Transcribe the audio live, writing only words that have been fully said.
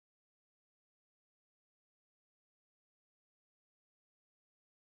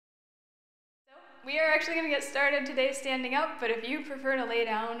We are actually going to get started today standing up, but if you prefer to lay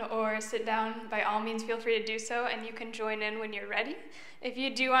down or sit down, by all means feel free to do so, and you can join in when you're ready. If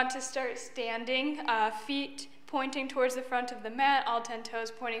you do want to start standing, feet pointing towards the front of the mat, all 10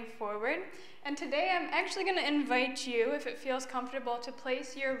 toes pointing forward. And today I'm actually going to invite you, if it feels comfortable, to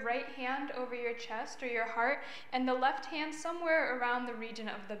place your right hand over your chest or your heart and the left hand somewhere around the region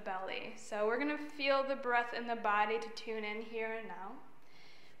of the belly. So we're going to feel the breath in the body to tune in here and now.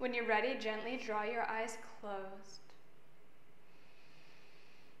 When you're ready, gently draw your eyes closed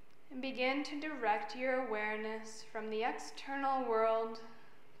and begin to direct your awareness from the external world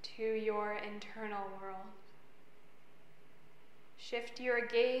to your internal world. Shift your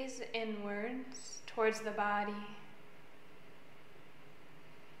gaze inwards towards the body.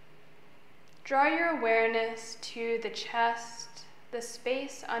 Draw your awareness to the chest, the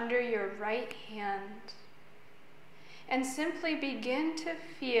space under your right hand, and simply begin to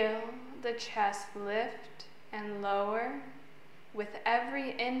feel the chest lift and lower with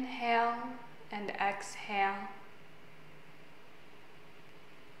every inhale and exhale.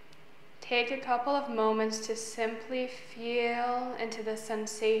 Take a couple of moments to simply feel into the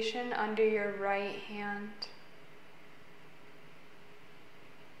sensation under your right hand.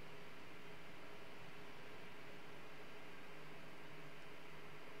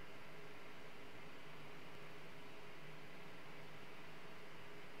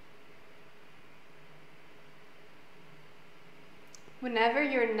 Whenever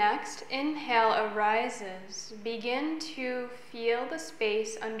your next inhale arises, begin to feel the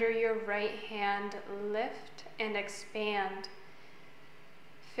space under your right hand lift and expand.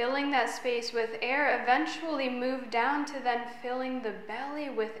 Filling that space with air, eventually move down to then filling the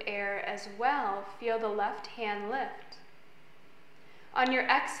belly with air as well. Feel the left hand lift. On your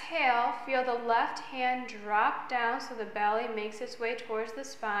exhale, feel the left hand drop down so the belly makes its way towards the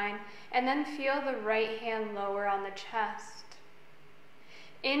spine, and then feel the right hand lower on the chest.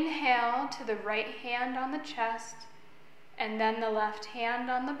 Inhale to the right hand on the chest, and then the left hand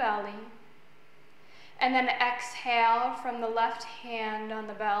on the belly. And then exhale from the left hand on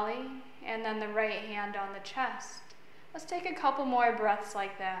the belly, and then the right hand on the chest. Let's take a couple more breaths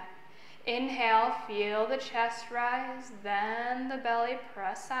like that. Inhale, feel the chest rise, then the belly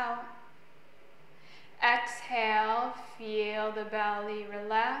press out. Exhale, feel the belly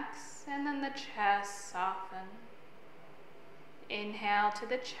relax, and then the chest soften. Inhale to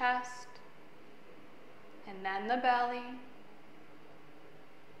the chest, and then the belly.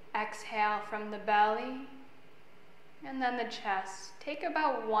 Exhale from the belly, and then the chest. Take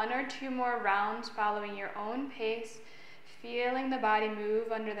about 1 or 2 more rounds following your own pace, feeling the body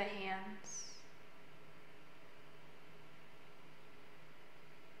move under the hands.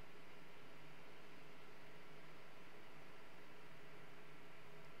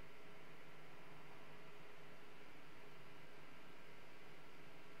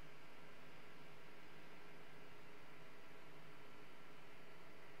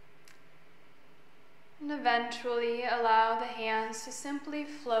 And eventually allow the hands to simply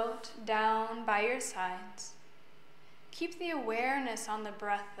float down by your sides. Keep the awareness on the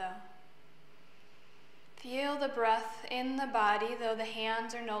breath though. Feel the breath in the body though the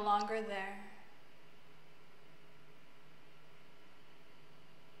hands are no longer there.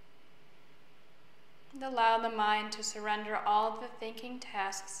 And allow the mind to surrender all the thinking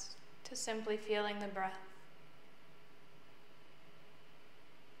tasks to simply feeling the breath.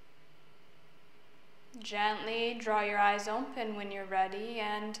 Gently draw your eyes open when you're ready,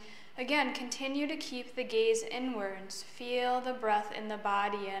 and again, continue to keep the gaze inwards. Feel the breath in the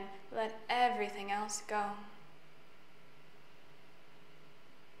body and let everything else go.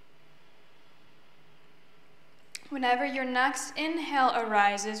 Whenever your next inhale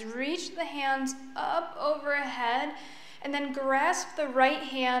arises, reach the hands up overhead and then grasp the right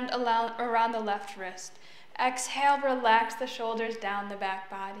hand around the left wrist. Exhale, relax the shoulders down the back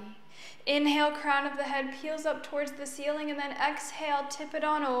body. Inhale, crown of the head peels up towards the ceiling, and then exhale, tip it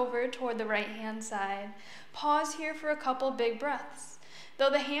on over toward the right hand side. Pause here for a couple big breaths. Though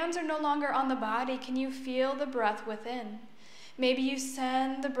the hands are no longer on the body, can you feel the breath within? Maybe you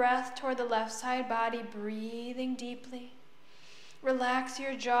send the breath toward the left side body, breathing deeply. Relax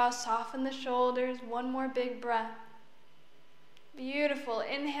your jaw, soften the shoulders. One more big breath. Beautiful.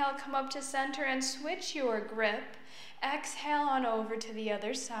 Inhale, come up to center and switch your grip. Exhale on over to the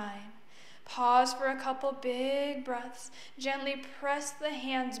other side. Pause for a couple big breaths. Gently press the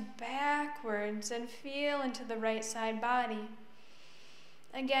hands backwards and feel into the right side body.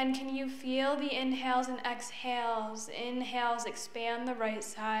 Again, can you feel the inhales and exhales? Inhales, expand the right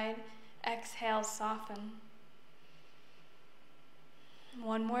side. Exhales, soften.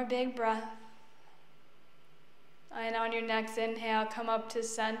 One more big breath. And on your next inhale, come up to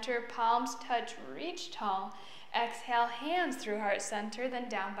center, palms touch, reach tall. Exhale, hands through heart center, then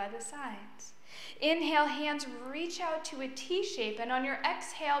down by the sides. Inhale, hands reach out to a T shape, and on your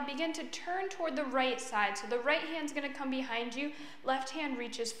exhale, begin to turn toward the right side. So the right hand's gonna come behind you, left hand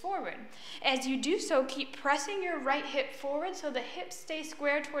reaches forward. As you do so, keep pressing your right hip forward so the hips stay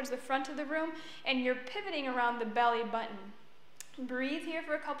square towards the front of the room, and you're pivoting around the belly button. Breathe here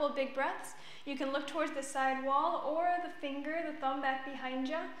for a couple of big breaths. You can look towards the side wall or the finger, the thumb back behind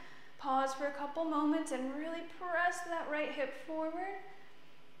you. Pause for a couple moments and really press that right hip forward.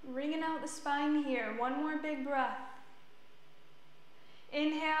 Wringing out the spine here. One more big breath.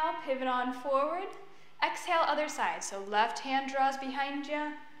 Inhale, pivot on forward. Exhale, other side. So left hand draws behind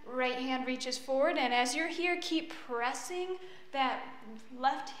you, right hand reaches forward, and as you're here, keep pressing that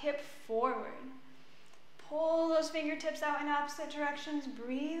left hip forward. Pull those fingertips out in opposite directions.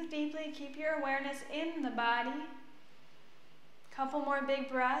 Breathe deeply. Keep your awareness in the body. Couple more big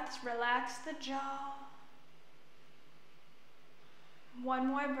breaths. Relax the jaw. One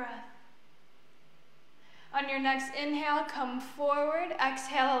more breath. On your next inhale, come forward.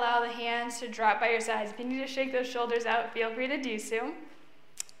 Exhale, allow the hands to drop by your sides. If you need to shake those shoulders out, feel free to do so.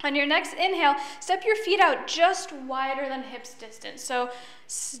 On your next inhale, step your feet out just wider than hips distance. So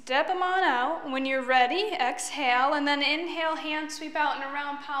step them on out. When you're ready, exhale, and then inhale, hands sweep out and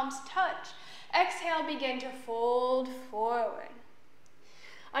around, palms touch. Exhale, begin to fold forward.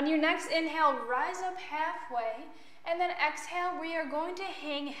 On your next inhale, rise up halfway. And then exhale, we are going to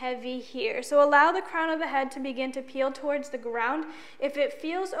hang heavy here. So allow the crown of the head to begin to peel towards the ground. If it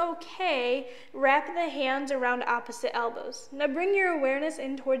feels okay, wrap the hands around opposite elbows. Now bring your awareness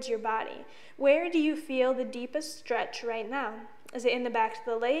in towards your body. Where do you feel the deepest stretch right now? Is it in the backs of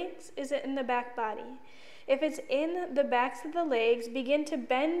the legs? Is it in the back body? If it's in the backs of the legs, begin to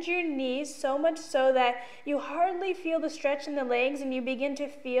bend your knees so much so that you hardly feel the stretch in the legs, and you begin to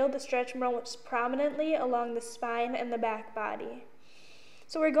feel the stretch most prominently along the spine and the back body.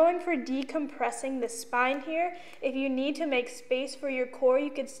 So we're going for decompressing the spine here. If you need to make space for your core, you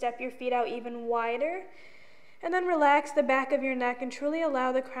could step your feet out even wider. And then relax the back of your neck and truly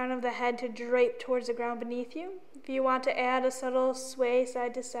allow the crown of the head to drape towards the ground beneath you. If you want to add a subtle sway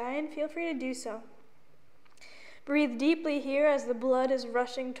side to side, feel free to do so. Breathe deeply here as the blood is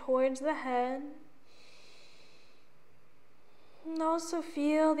rushing towards the head. And also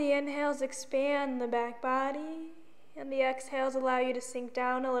feel the inhales expand the back body, and the exhales allow you to sink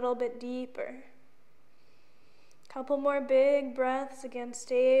down a little bit deeper. Couple more big breaths. Again,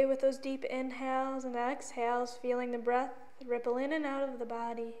 stay with those deep inhales and exhales, feeling the breath ripple in and out of the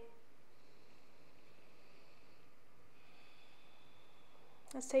body.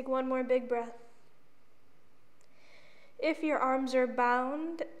 Let's take one more big breath. If your arms are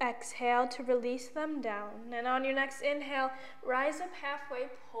bound, exhale to release them down. And on your next inhale, rise up halfway,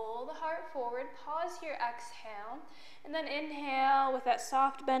 pull the heart forward, pause here, exhale. And then inhale with that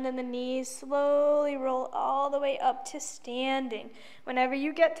soft bend in the knees, slowly roll all the way up to standing. Whenever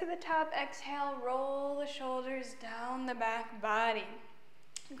you get to the top, exhale, roll the shoulders down the back body.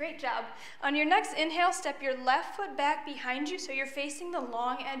 Great job. On your next inhale, step your left foot back behind you so you're facing the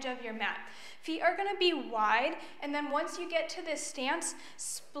long edge of your mat. Feet are going to be wide, and then once you get to this stance,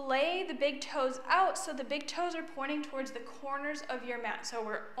 splay the big toes out so the big toes are pointing towards the corners of your mat. So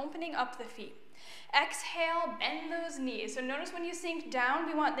we're opening up the feet. Exhale, bend those knees. So notice when you sink down,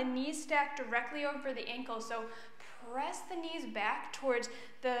 we want the knees stacked directly over the ankles. So press the knees back towards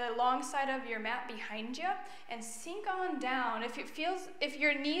the long side of your mat behind you and sink on down. If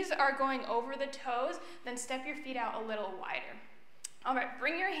your knees are going over the toes, then step your feet out a little wider. All right,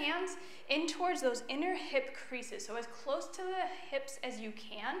 bring your hands in towards those inner hip creases, so as close to the hips as you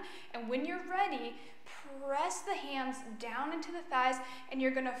can. And when you're ready, press the hands down into the thighs, and you're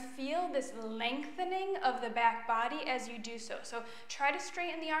gonna feel this lengthening of the back body as you do so. So try to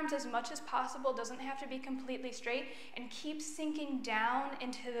straighten the arms as much as possible, doesn't have to be completely straight, and keep sinking down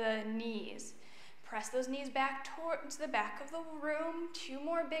into the knees. Press those knees back towards the back of the room. 2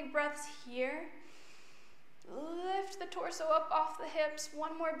 more big breaths here. Lift the torso up off the hips.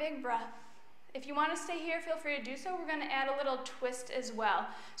 1 more big breath. If you want to stay here, feel free to do so. We're going to add a little twist as well.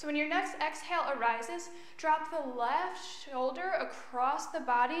 So when your next exhale arises, drop the left shoulder across the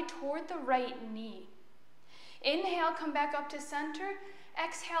body toward the right knee. Inhale, come back up to center.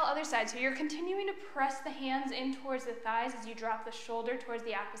 Exhale, other side. So you're continuing to press the hands in towards the thighs as you drop the shoulder towards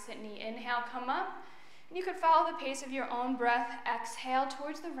the opposite knee. Inhale, come up. And you could follow the pace of your own breath. Exhale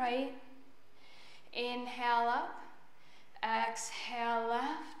towards the right. Inhale up. Exhale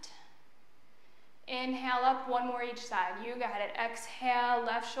left. Inhale up, 1 more each side. You got it. Exhale,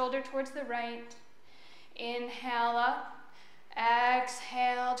 left shoulder towards the right. Inhale up.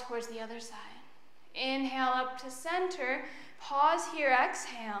 Exhale towards the other side. Inhale up to center. Pause here,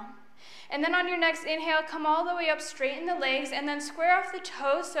 exhale. And then on your next inhale, come all the way up, straighten the legs, and then square off the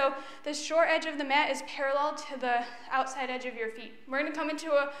toes so the short edge of the mat is parallel to the outside edge of your feet. We're going to come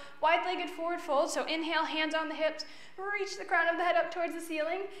into a wide-legged forward fold. So inhale, hands on the hips, reach the crown of the head up towards the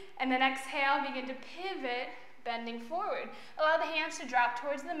ceiling, and then exhale, begin to pivot, bending forward. Allow the hands to drop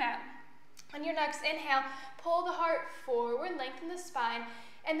towards the mat. On your next inhale, pull the heart forward, lengthen the spine,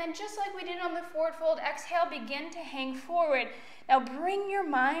 and then just like we did on the forward fold, exhale, begin to hang forward. Now bring your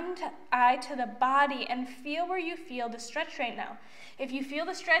eye to the body and feel where you feel the stretch right now. If you feel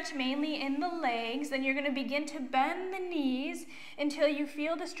the stretch mainly in the legs, then you're going to begin to bend the knees until you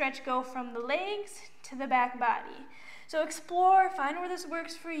feel the stretch go from the legs to the back body. So explore, find where this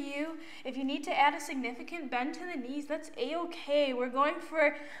works for you. If you need to add a significant bend to the knees, that's a-okay. We're going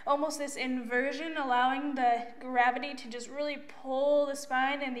for almost this inversion, allowing the gravity to just really pull the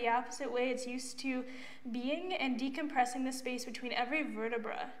spine in the opposite way it's used to being and decompressing the space between every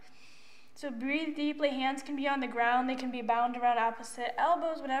vertebra. So breathe deeply. Hands can be on the ground. They can be bound around opposite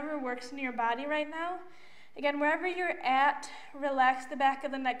elbows, whatever works in your body right now. Again, wherever you're at, relax the back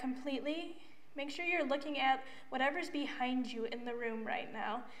of the neck completely. Make sure you're looking at whatever's behind you in the room right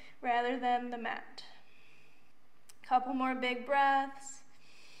now, rather than the mat. Couple more big breaths.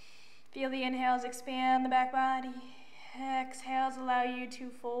 Feel the inhales expand the back body. Exhales allow you to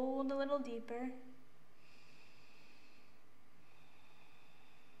fold a little deeper.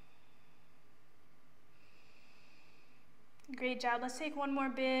 Great job. Let's take one more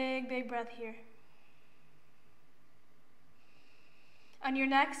big breath here. On your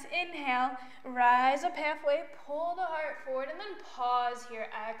next inhale, rise up halfway, pull the heart forward, and then pause here.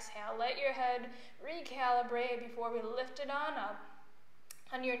 Exhale. Let your head recalibrate before we lift it on up.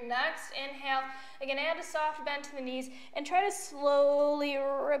 On your next inhale, again, add a soft bend to the knees and try to slowly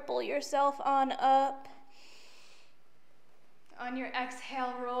ripple yourself on up. On your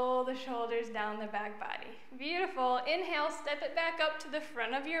exhale, roll the shoulders down the back body. Beautiful. Inhale, step it back up to the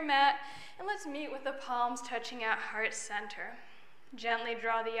front of your mat, and let's meet with the palms touching at heart center. Gently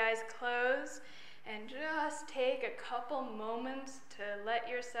draw the eyes closed and just take a couple moments to let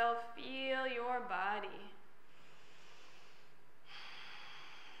yourself feel your body.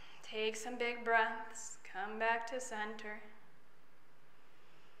 Take some big breaths. Come back to center.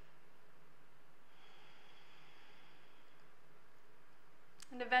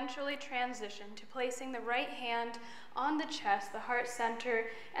 And eventually transition to placing the right hand on the chest, the heart center,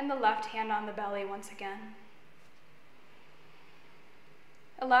 and the left hand on the belly once again.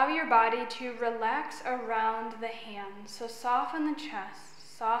 Allow your body to relax around the hands. So soften the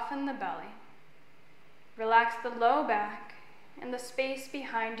chest, soften the belly. Relax the low back and the space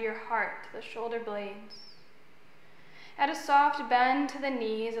behind your heart, the shoulder blades. Add a soft bend to the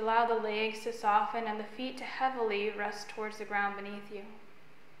knees. Allow the legs to soften and the feet to heavily rest towards the ground beneath you.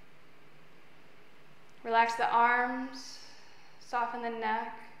 Relax the arms, soften the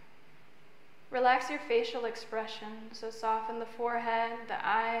neck. Relax your facial expression, so soften the forehead, the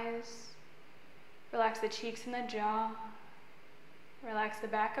eyes. Relax the cheeks and the jaw. Relax the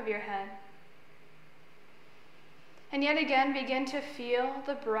back of your head. And yet again, begin to feel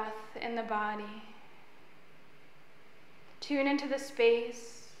the breath in the body. Tune into the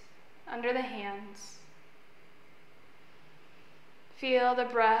space under the hands. Feel the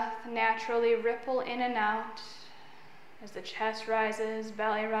breath naturally ripple in and out as the chest rises,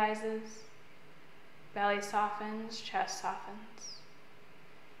 belly rises. Belly softens, chest softens.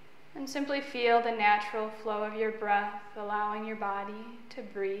 And simply feel the natural flow of your breath, allowing your body to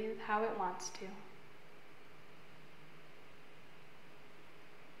breathe how it wants to.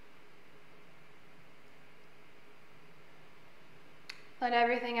 Let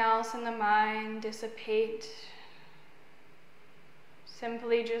everything else in the mind dissipate.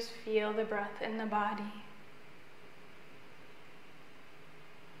 Simply just feel the breath in the body.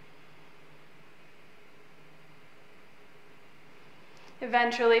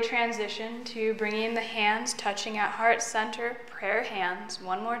 Eventually transition to bringing the hands touching at heart center, prayer hands,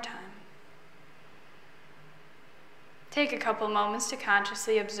 one more time. Take a couple moments to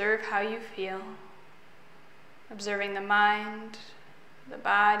consciously observe how you feel, observing the mind, the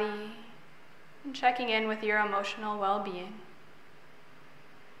body, and checking in with your emotional well-being.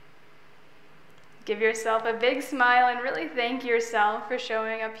 Give yourself a big smile and really thank yourself for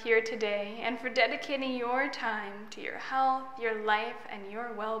showing up here today and for dedicating your time to your health, your life, and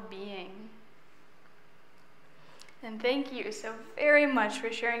your well-being. And thank you so very much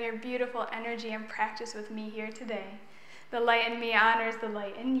for sharing your beautiful energy and practice with me here today. The light in me honors the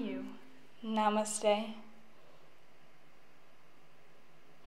light in you. Namaste.